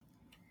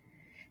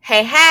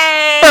Hey,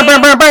 hey!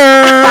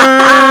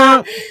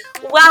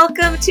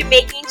 Welcome to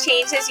Making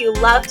Changes You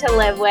Love to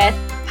Live With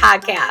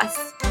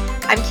podcast.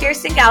 I'm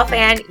Kirsten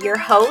Gelfand, your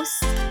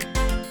host.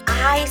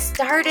 I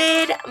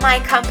started my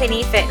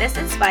company, Fitness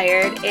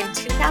Inspired, in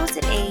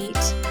 2008.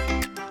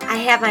 I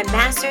have my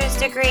master's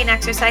degree in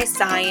exercise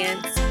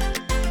science.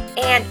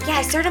 And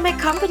I started my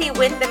company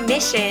with the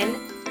mission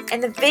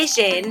and the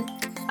vision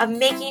of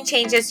making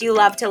changes you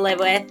love to live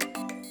with.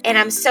 And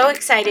I'm so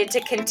excited to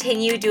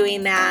continue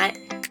doing that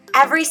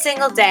every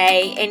single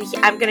day. And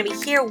I'm going to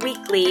be here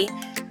weekly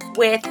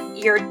with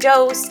your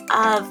dose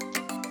of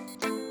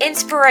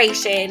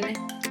inspiration,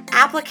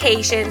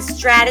 applications,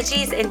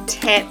 strategies, and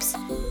tips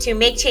to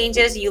make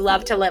changes you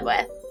love to live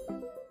with.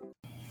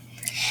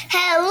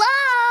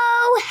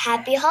 Hello!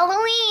 Happy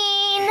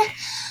Halloween!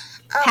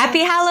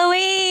 Happy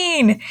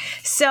Halloween!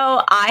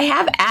 So I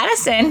have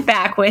Addison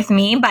back with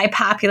me by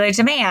popular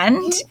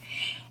demand.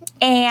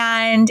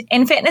 And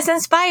in Fitness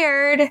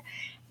Inspired,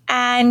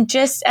 and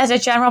just as a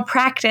general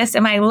practice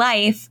in my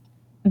life,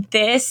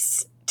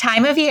 this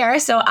time of year,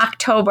 so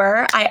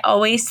October, I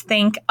always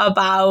think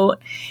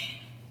about,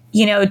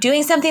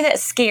 doing something that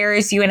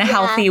scares you in a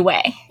healthy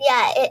way.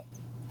 Yeah,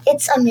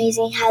 it's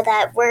amazing how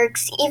that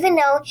works. Even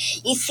though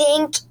you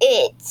think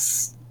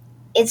it's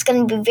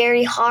going to be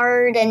very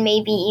hard and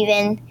maybe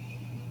even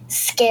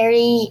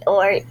scary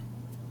or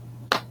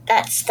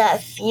that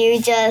stuff, you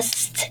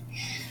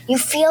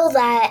feel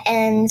that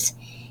and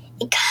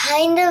it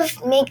kind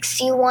of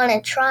makes you want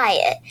to try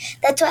it.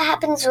 That's what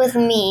happens with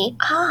me.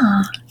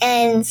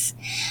 And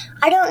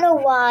I don't know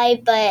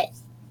why, but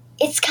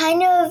it's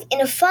kind of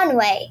in a fun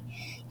way.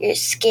 You're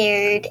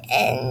scared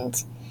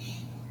and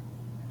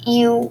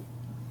you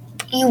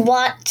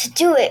want to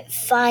do it,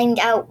 find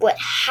out what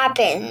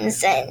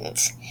happens, and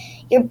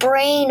your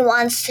brain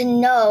wants to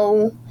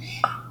know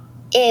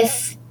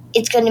if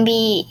it's going to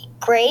be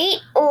great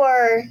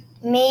or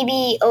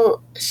maybe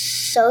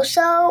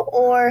so-so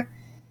or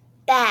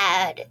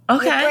bad.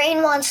 Okay. Your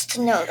brain wants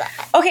to know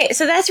that. Okay,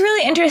 so that's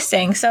really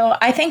interesting. So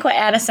I think what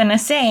Addison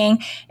is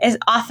saying is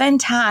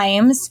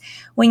oftentimes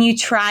when you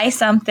try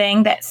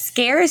something that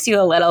scares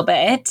you a little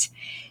bit,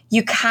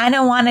 you kind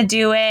of want to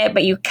do it,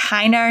 but you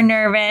kind of are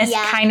nervous,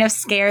 kind of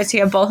scared, so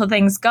you have both of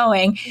things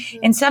going. Mm-hmm.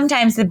 And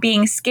sometimes the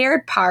being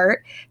scared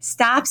part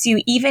stops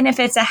you, even if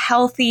it's a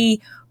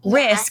healthy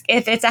risk,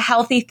 if it's a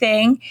healthy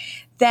thing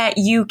that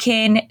you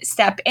can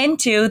step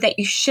into, that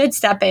you should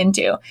step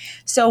into.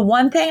 So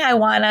one thing I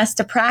want us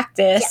to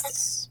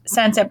practice,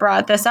 since it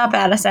brought this up,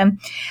 Addison,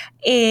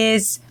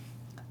 is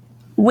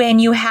when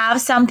you have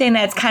something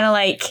that's kind of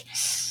like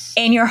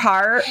in your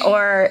heart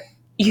or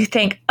you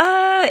think,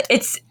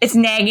 it's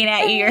nagging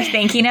at you, you're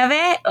thinking of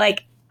it,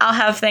 like I'll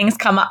have things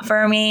come up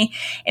for me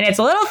and it's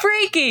a little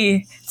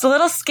freaky, it's a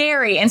little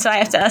scary. And so I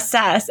have to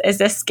assess, is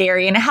this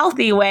scary in a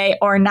healthy way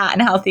or not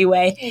in a healthy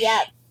way?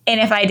 Yep. And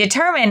if I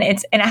determine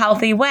it's in a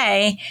healthy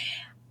way,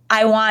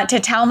 I want to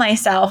tell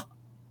myself,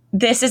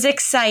 this is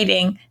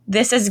exciting,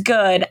 this is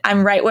good,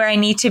 I'm right where I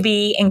need to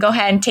be, and go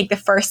ahead and take the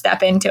first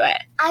step into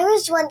it. I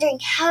was wondering,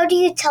 how do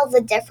you tell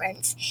the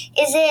difference?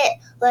 Is it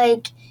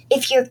like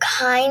if you're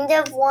kind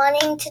of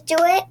wanting to do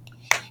it,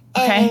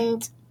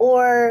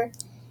 or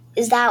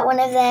is that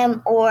one of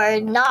them, or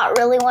not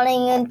really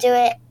wanting to do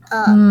it?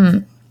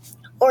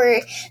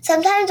 Or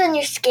sometimes when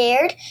you're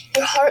scared,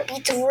 your heart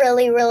beats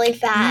really, really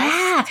fast.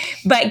 Yeah,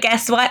 but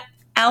guess what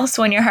else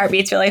when your heart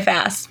beats really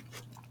fast?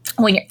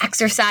 When you're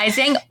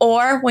exercising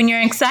or when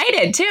you're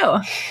excited too.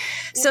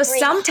 So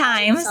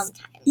sometimes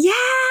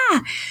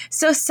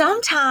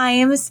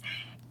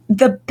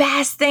the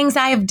best things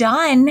I have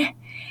done,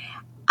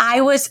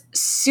 I was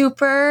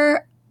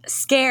super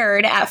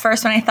scared at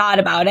first when I thought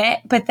about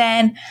it, but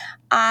then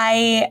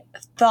I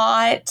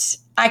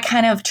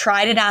kind of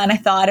tried it on, I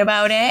thought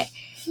about it,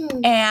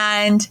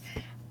 and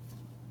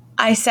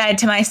I said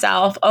to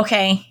myself,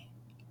 okay,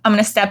 I'm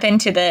going to step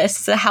into this.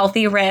 It's a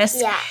healthy risk.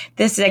 Yeah.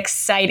 This is an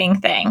exciting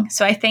thing.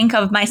 So I think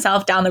of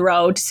myself down the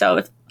road.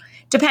 So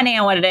depending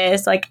on what it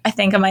is, like I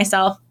think of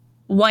myself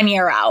 1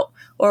 year out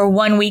or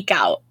 1 week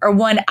out or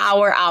 1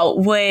 hour out.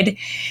 Would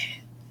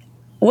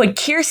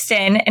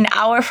Kirsten an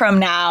hour from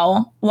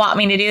now want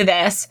me to do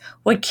this?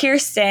 Would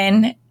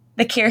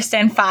the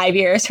Kirsten 5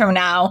 years from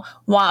now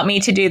want me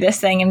to do this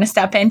thing and to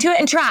step into it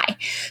and try?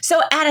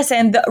 So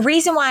Addison, the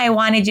reason why I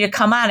wanted you to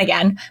come on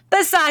again,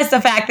 besides the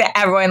fact that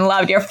everyone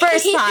loved your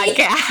first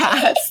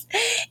podcast,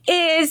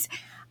 is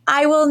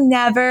I will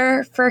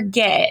never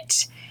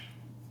forget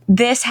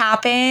this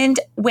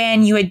happened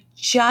when you had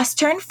just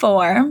turned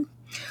 4.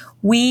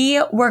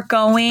 We were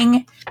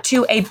going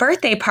to a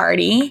birthday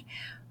party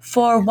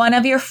for one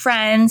of your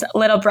friend's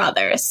little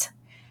brothers.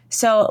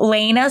 So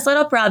Lena's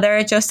little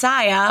brother,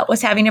 Josiah,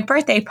 was having a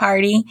birthday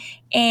party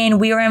and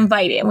we were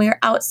invited. We were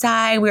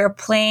outside, we were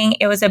playing.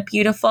 It was a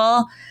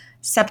beautiful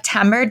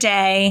September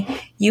day.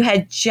 You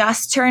had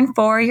just turned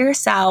 4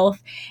 yourself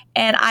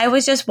and I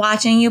was just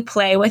watching you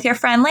play with your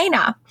friend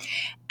Lena.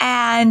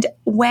 And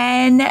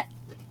when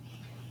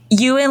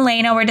you and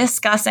Lena were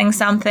discussing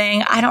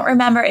something, I don't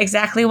remember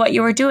exactly what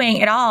you were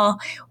doing at all,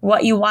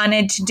 what you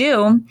wanted to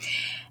do.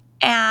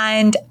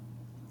 and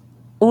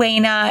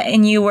Lena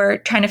and you were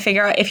trying to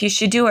figure out if you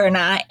should do it or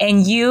not.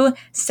 And you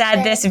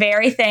said this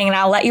very thing, and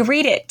I'll let you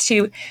read it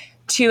to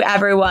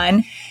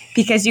everyone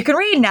because you can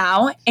read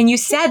now. And you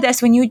said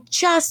this when you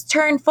just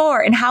turned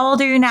 4. And how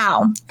old are you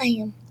now? I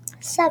am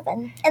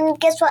 7. And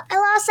guess what? I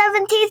lost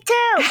 7 teeth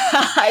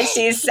too.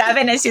 She's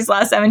 7 and she's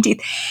lost 7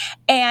 teeth.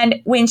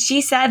 And when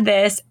she said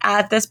this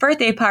at this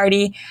birthday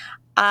party,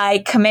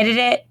 I committed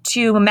it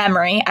to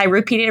memory. I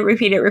repeated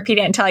it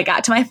until I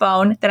got to my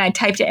phone. Then I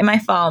typed it in my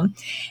phone.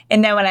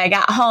 And then when I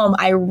got home,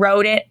 I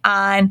wrote it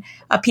on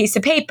a piece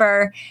of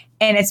paper.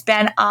 And it's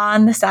been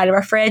on the side of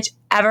our fridge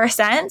ever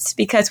since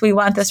because we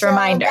want this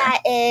reminder.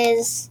 That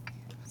is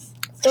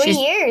 3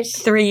 years.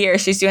 3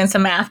 years. She's doing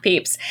some math,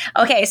 peeps.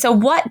 Okay, so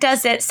what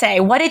does it say?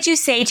 What did you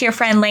say to your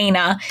friend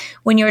Lena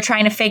when you were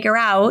trying to figure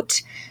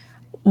out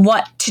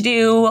what to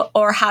do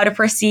or how to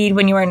proceed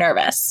when you were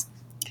nervous?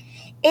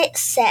 It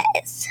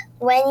says,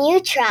 when you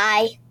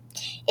try,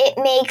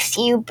 it makes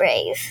you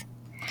brave.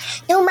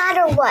 No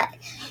matter what.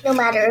 No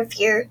matter if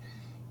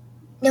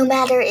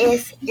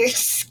you're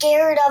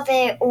scared of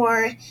it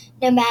or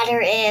no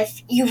matter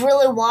if you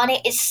really want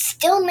it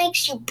still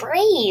makes you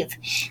brave.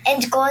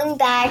 And going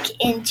back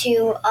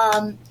into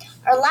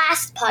our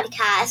last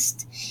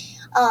podcast,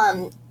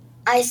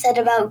 I said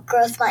about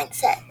growth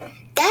mindset.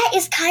 That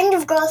is kind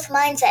of growth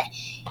mindset.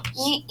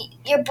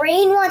 Your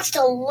brain wants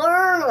to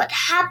learn what's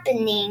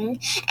happening,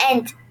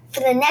 and for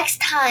the next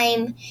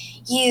time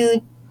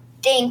you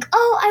think,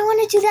 oh, I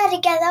want to do that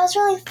again. That was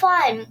really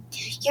fun.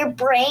 Your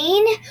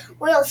brain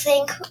will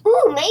think,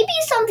 ooh, maybe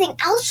something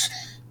else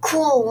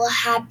cool will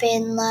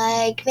happen.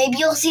 Like maybe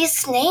you'll see a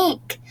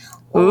snake.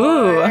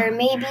 Ooh. Or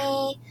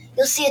maybe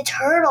you'll see a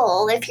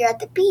turtle if you're at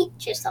the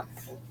beach or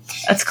something.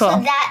 That's cool.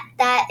 So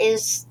that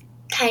is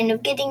kind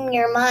of getting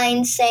your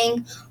mind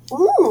saying,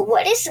 ooh,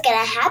 what is going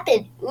to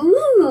happen?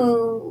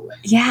 Ooh.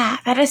 Yeah,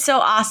 that is so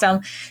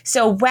awesome.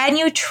 So when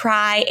you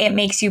try, it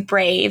makes you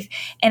brave.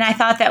 And I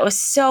thought that was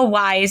so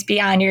wise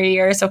beyond your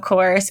years, of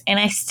course. And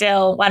I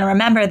still want to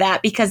remember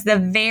that because the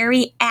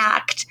very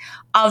act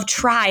of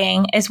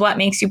trying is what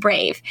makes you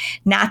brave.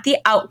 Not the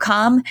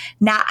outcome,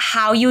 not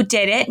how you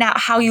did it, not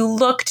how you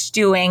looked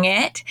doing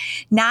it,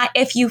 not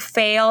if you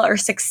fail or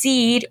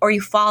succeed or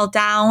you fall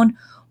down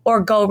or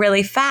go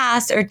really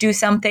fast or do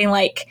something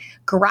like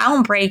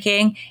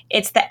groundbreaking.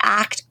 It's the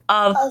act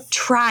of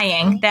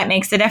trying that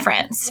makes the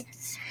difference.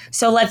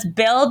 So let's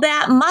build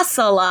that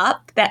muscle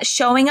up, that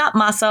showing up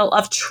muscle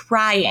of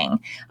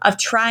trying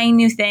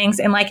new things.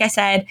 And like I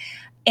said,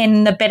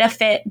 in the Bit of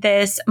Fit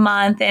this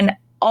month, and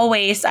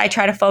always I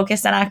try to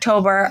focus in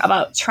October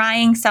about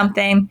trying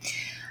something,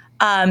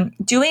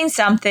 doing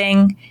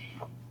something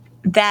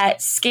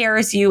that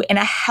scares you in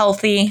a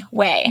healthy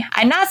way.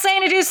 I'm not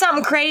saying to do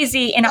something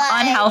crazy in an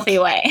unhealthy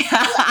way.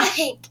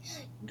 Like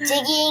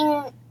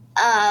digging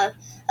a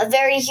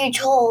very huge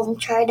hole and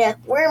try to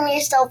worm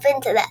yourself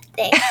into that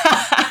thing.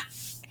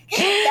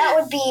 That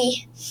would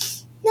be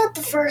not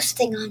the first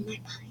thing on my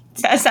mind.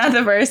 That's not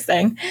the first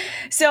thing.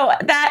 So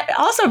that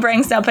also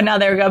brings up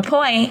another good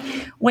point.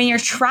 When you're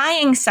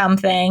trying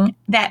something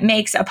that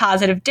makes a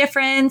positive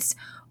difference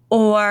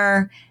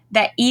or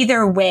that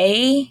either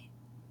way,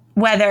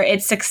 whether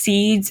it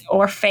succeeds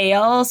or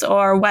fails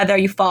or whether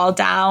you fall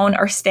down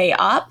or stay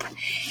up,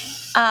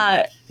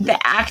 the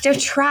act of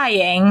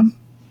trying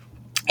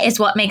is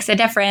what makes a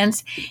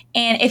difference.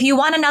 And if you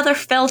want another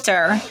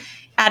filter,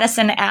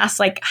 Addison asked,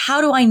 like, how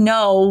do I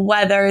know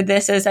whether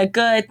this is a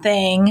good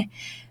thing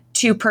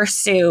to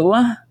pursue?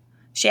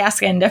 She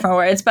asked it in different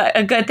words, but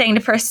a good thing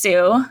to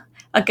pursue,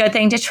 a good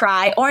thing to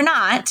try or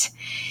not.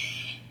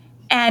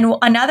 And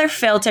another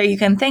filter you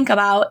can think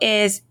about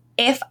is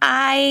if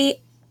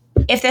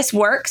this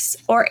works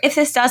or if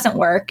this doesn't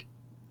work,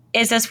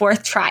 is this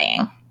worth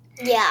trying?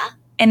 Yeah.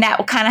 And that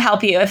will kind of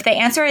help you. If the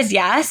answer is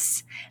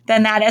yes,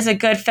 then that is a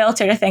good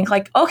filter to think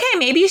like, okay,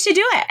 maybe you should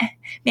do it.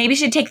 Maybe you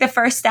should take the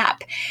first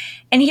step.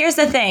 And here's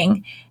the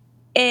thing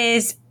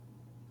is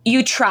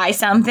you try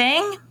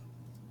something,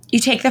 you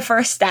take the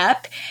first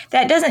step.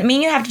 That doesn't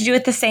mean you have to do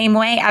it the same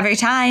way every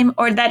time,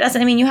 or that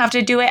doesn't mean you have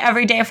to do it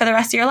every day for the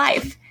rest of your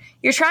life.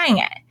 You're trying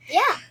it.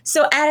 Yeah.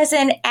 So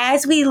Addison,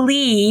 as we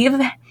leave,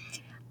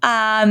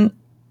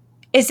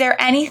 is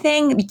there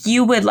anything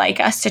you would like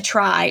us to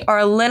try or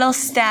a little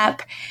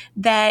step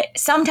that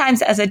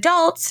sometimes as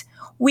adults,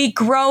 we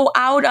grow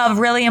out of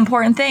really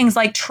important things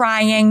like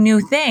trying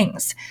new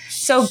things?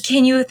 So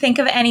can you think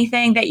of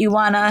anything that you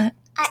want to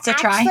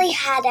try? I actually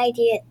had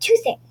two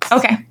things.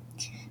 Okay.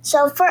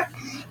 So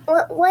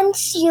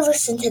once you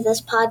listen to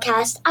this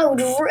podcast, I would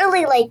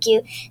really like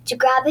you to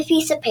grab a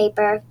piece of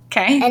paper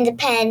and a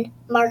pen,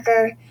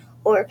 marker,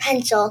 or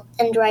pencil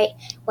and write,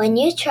 when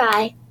you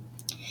try,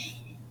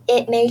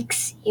 it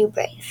makes you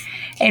brave.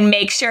 And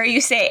make sure you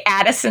say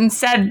Addison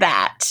said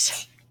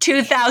that.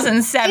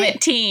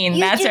 2017.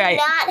 That's right. You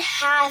do not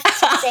have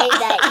to say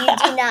that.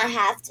 You do not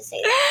have to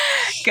say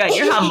that. Good.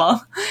 You're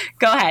humble.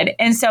 Go ahead.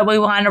 And so we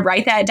want to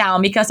write that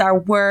down because our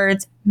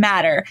words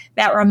matter.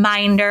 That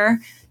reminder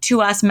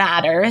to us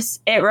matters.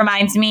 It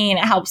reminds me and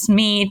it helps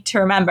me to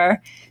remember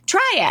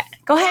try it.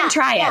 Go ahead and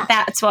try it.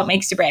 That's what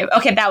makes you brave.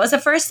 Okay, that was the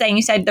first thing.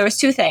 You said there was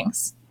 2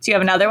 things. Do you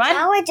have another one?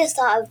 Now I just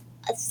thought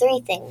of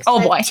 3 things.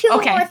 Oh, boy. 2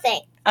 more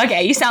things.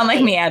 Okay, you sound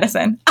like me,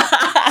 Addison.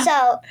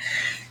 So,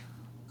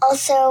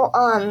 also,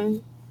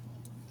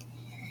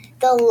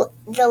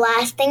 the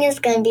last thing is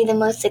going to be the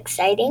most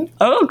exciting.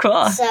 Oh,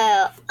 cool.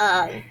 So,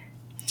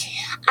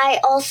 I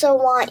also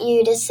want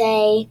you to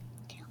say,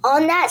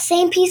 on that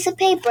same piece of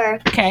paper,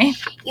 Okay.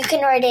 you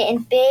can write it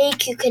in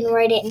big, you can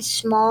write it in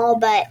small,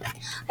 but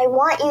I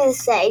want you to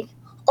say,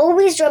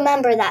 always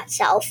remember that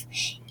self.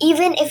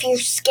 Even if you're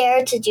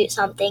scared to do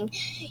something,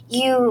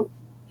 you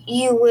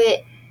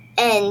would,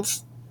 and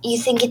you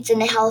think it's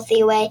in a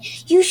healthy way,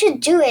 you should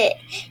do it,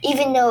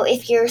 even though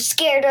if you're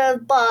scared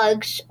of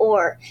bugs,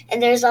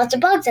 and there's lots of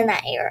bugs in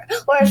that area,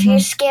 or if you're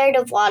scared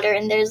of water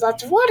and there's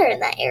lots of water in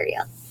that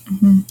area.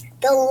 Mm-hmm.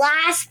 The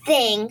last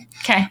thing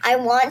I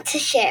want to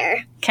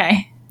share.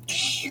 Okay.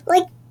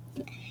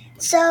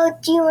 So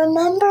do you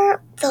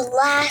remember the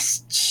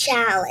last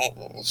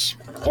challenge?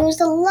 It was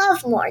the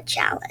Love More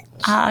challenge.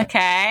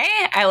 Okay.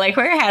 I like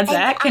where your head's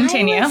at.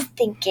 Continue. I was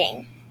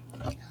thinking,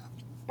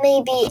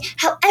 maybe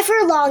however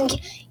long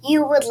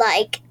you would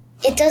like.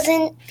 It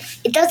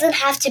doesn't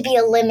have to be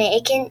a limit.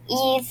 It can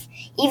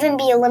even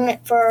be a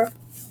limit for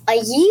a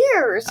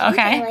year or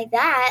something like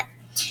that.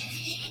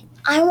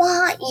 I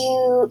want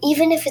you,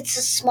 even if it's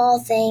a small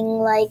thing,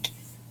 like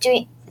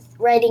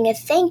writing a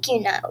thank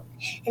you note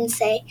and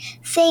say,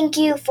 thank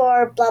you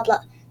for blah, blah, ...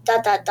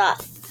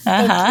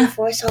 Thank you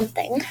for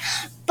something.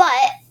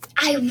 But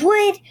I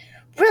would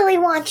really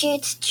want you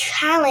to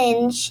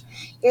challenge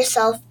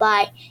yourself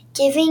by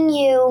giving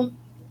you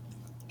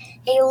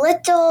a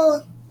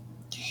little,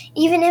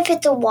 even if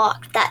it's a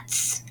walk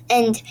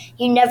and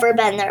you've never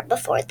been there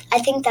before. I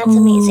think that's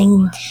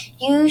amazing.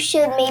 You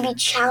should maybe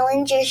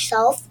challenge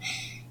yourself.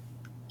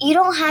 You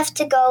don't have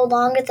to go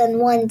longer than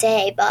 1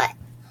 day,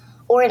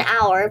 or an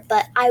hour,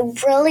 but I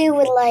really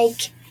would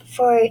like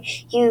for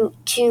you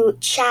to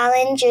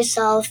challenge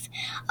yourself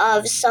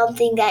of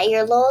something that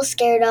you're a little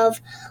scared of,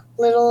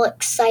 little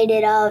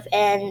excited of,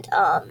 and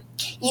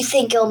you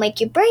think it'll make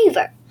you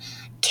braver.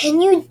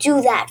 Can you do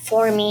that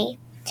for me?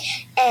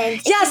 And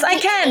yes, I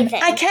can.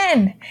 Anything. I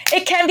can.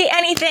 It can be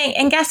anything.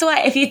 And guess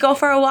what? If you go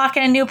for a walk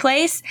in a new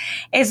place,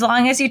 as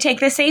long as you take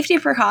the safety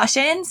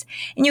precautions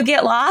and you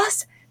get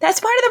lost, that's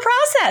part of the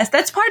process.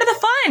 That's part of the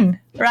fun,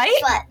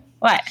 right?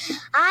 What?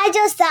 I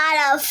just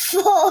thought of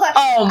 4.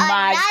 Oh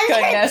my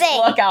goodness. Thing.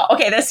 Look out.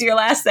 Okay, this is your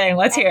last thing.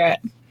 Let's hear it.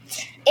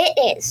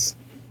 It is.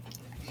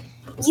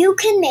 You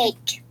can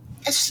make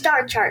a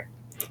star chart.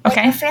 Like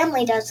our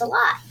family does a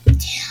lot.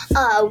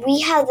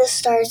 We have the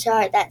star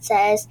chart that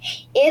says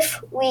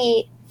if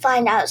we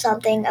find out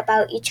something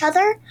about each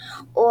other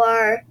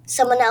or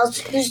someone else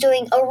who's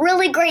doing a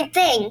really great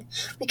thing,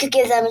 we could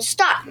give them a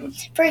star.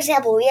 For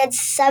example, we had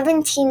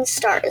 17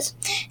 stars,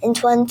 and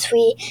once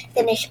we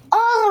finish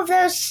all of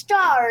those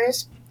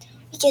stars,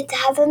 we get to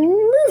have a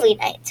movie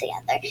night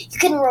together. You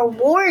can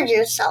reward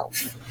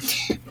yourself.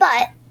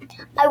 But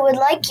I would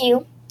like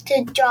you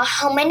to draw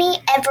how many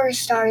ever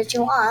stars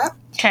you want.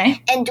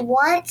 Okay. And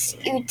once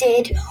you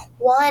did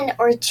 1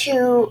 or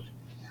 2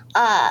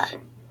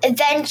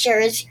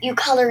 adventures, you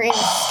color in a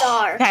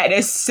star. That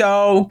is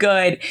so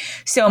good.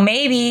 So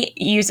maybe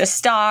use a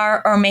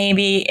star, or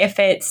maybe if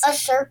it's a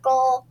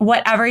circle,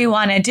 whatever you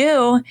want to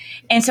do.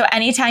 And so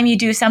anytime you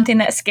do something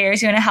that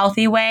scares you in a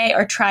healthy way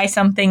or try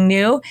something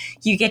new,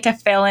 you get to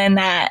fill in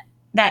that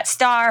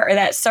star or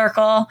that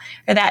circle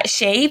or that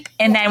shape.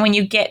 And then when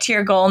you get to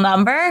your goal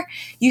number,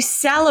 you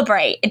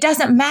celebrate. It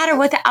doesn't matter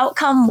what the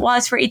outcome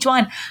was for each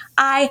one.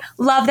 I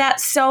love that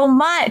so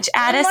much,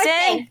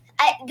 Addison.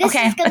 This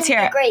is going to be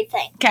a great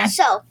thing. Okay.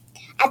 So,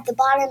 at the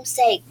bottom,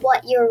 say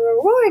what your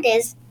reward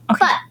is.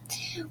 Okay. But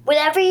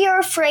whatever you're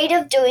afraid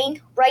of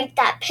doing, write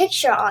that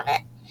picture on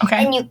it.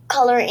 Okay. And you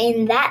color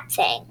in that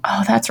thing.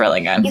 Oh, that's really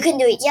good. You can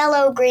do it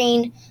yellow,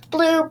 green,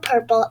 blue,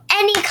 purple,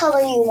 any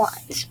color you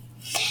want.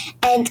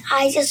 And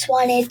I just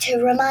wanted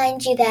to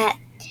remind you that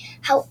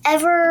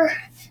however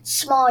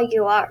small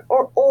you are,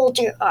 or old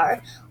you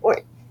are, or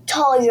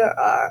tall you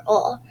are,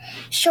 or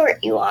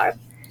short you are,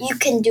 you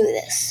can do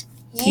this.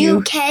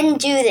 You can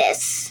do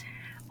this.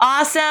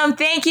 Awesome.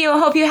 Thank you. I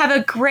hope you have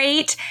a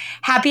great,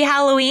 happy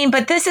Halloween.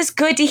 But this is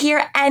good to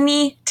hear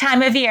any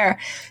time of year.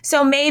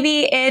 So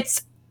maybe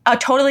it's a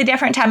totally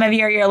different time of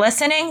year you're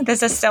listening.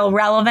 This is still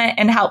relevant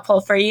and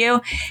helpful for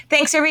you.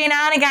 Thanks for being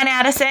on again,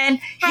 Addison.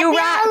 You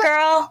rock,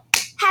 girl.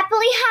 Happy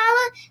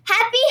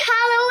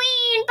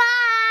Halloween. Bye.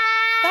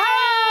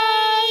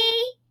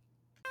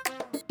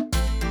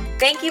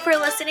 Thank you for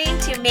listening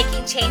to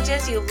Making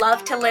Changes You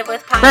Love to Live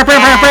With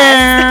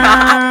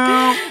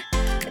podcast.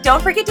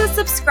 Don't forget to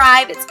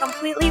subscribe. It's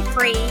completely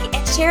free.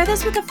 And share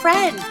this with a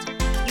friend.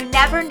 You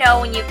never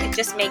know when you could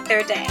just make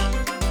their day.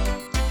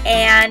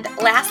 And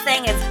last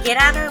thing is get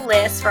on our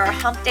list for our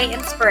Hump Day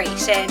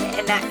inspiration.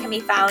 And that can be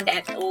found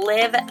at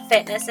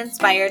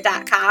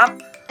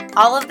livefitnessinspired.com.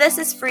 All of this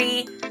is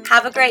free.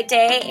 Have a great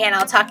day, and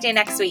I'll talk to you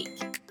next week.